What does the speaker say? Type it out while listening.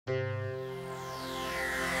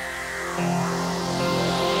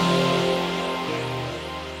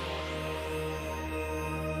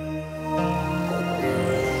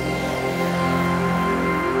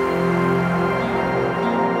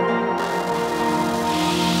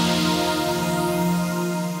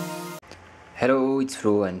it's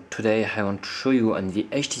Flo, and today I want to show you on the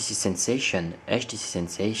HTC Sensation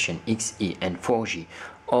XE and 4G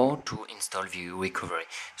how to install the recovery.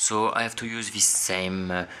 So I have to use this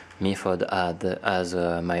same method as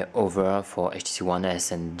my other for HTC One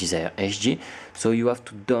S and Desire HG. So you have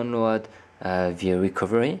to download the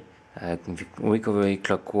recovery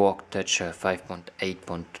Clockwork Touch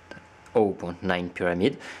 5.8.0.9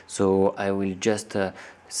 pyramid. So I will just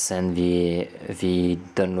send the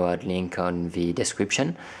download link on the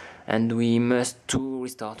description, and we must to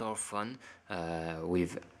restart our phone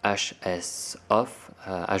with hboot S off,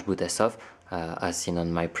 as seen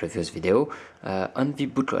on my previous video, on the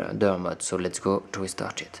bootloader mode. So let's go to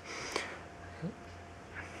restart it.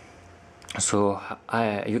 So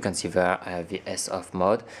you can see there I have the S off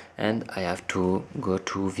mode, and I have to go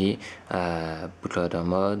to the bootloader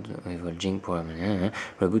mode, revolving program,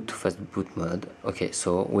 reboot to fastboot mode. Okay,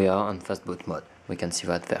 so we are on fastboot mode. We can see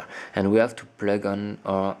that there, and we have to plug on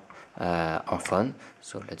our phone.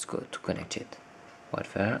 So let's go to connect it. Right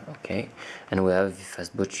there, okay, and we have the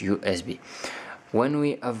fastboot USB. When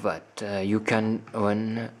we have that, you can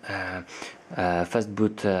run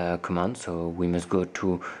fastboot command. So we must go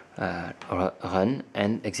to run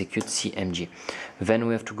and execute CMG. Then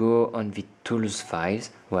we have to go on the tools files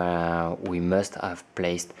where we must have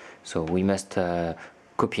placed. So we must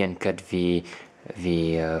copy and cut the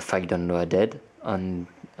file downloaded on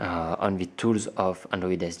the tools of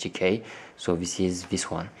Android-SDK. So this is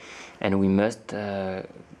this one, and we must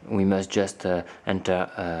just enter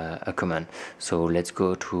a command. So let's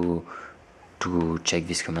go to check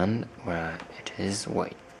this command where it is.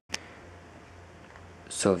 Wait.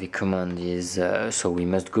 So the command is so we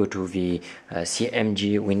must go to the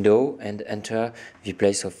CMG window and enter the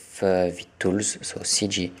place of the tools. So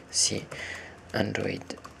CG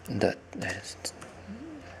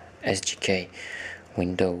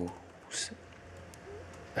android.sdk-windows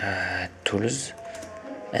tools,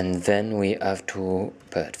 and then we have to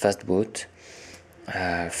put fastboot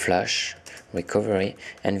flash recovery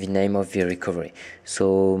and the name of the recovery.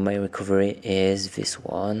 So my recovery is this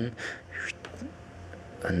one,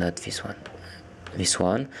 and not this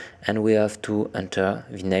one, and we have to enter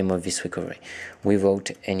the name of this recovery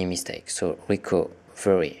without any mistake. So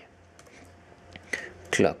recovery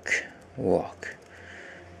Clockwork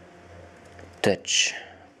Touch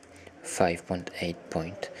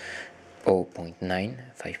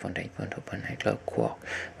 5.8.0.9 Clockwork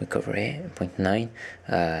recovery 0.9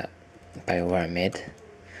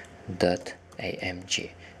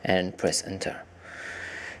 pyramid.amg, and press enter.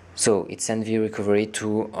 So it sends the recovery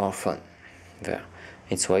to our phone. There,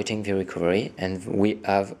 it's writing the recovery, and we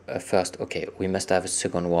have a first. Okay, we must have a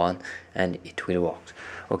second one, and it will work.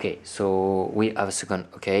 Okay, so we have a second.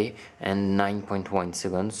 Okay, and 9.1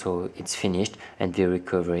 seconds. So it's finished, and the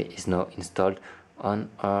recovery is now installed on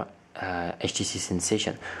our HTC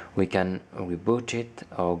Sensation. We can reboot it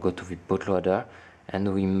or go to the bootloader,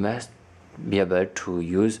 and we must be able to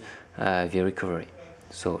use the recovery.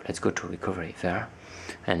 So let's go to recovery there,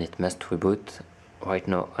 and it must reboot right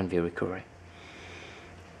now on the recovery.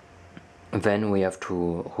 Then we have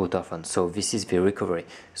to root our phone. So this is the recovery.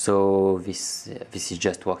 So this is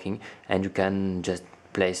just working, and you can just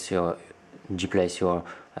place your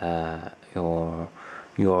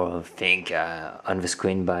thing on the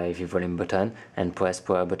screen by the volume button and press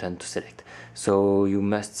power button to select. So you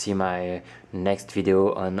must see my next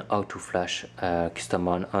video on how to flash custom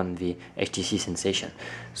ROM on the HTC Sensation.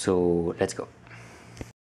 So let's go.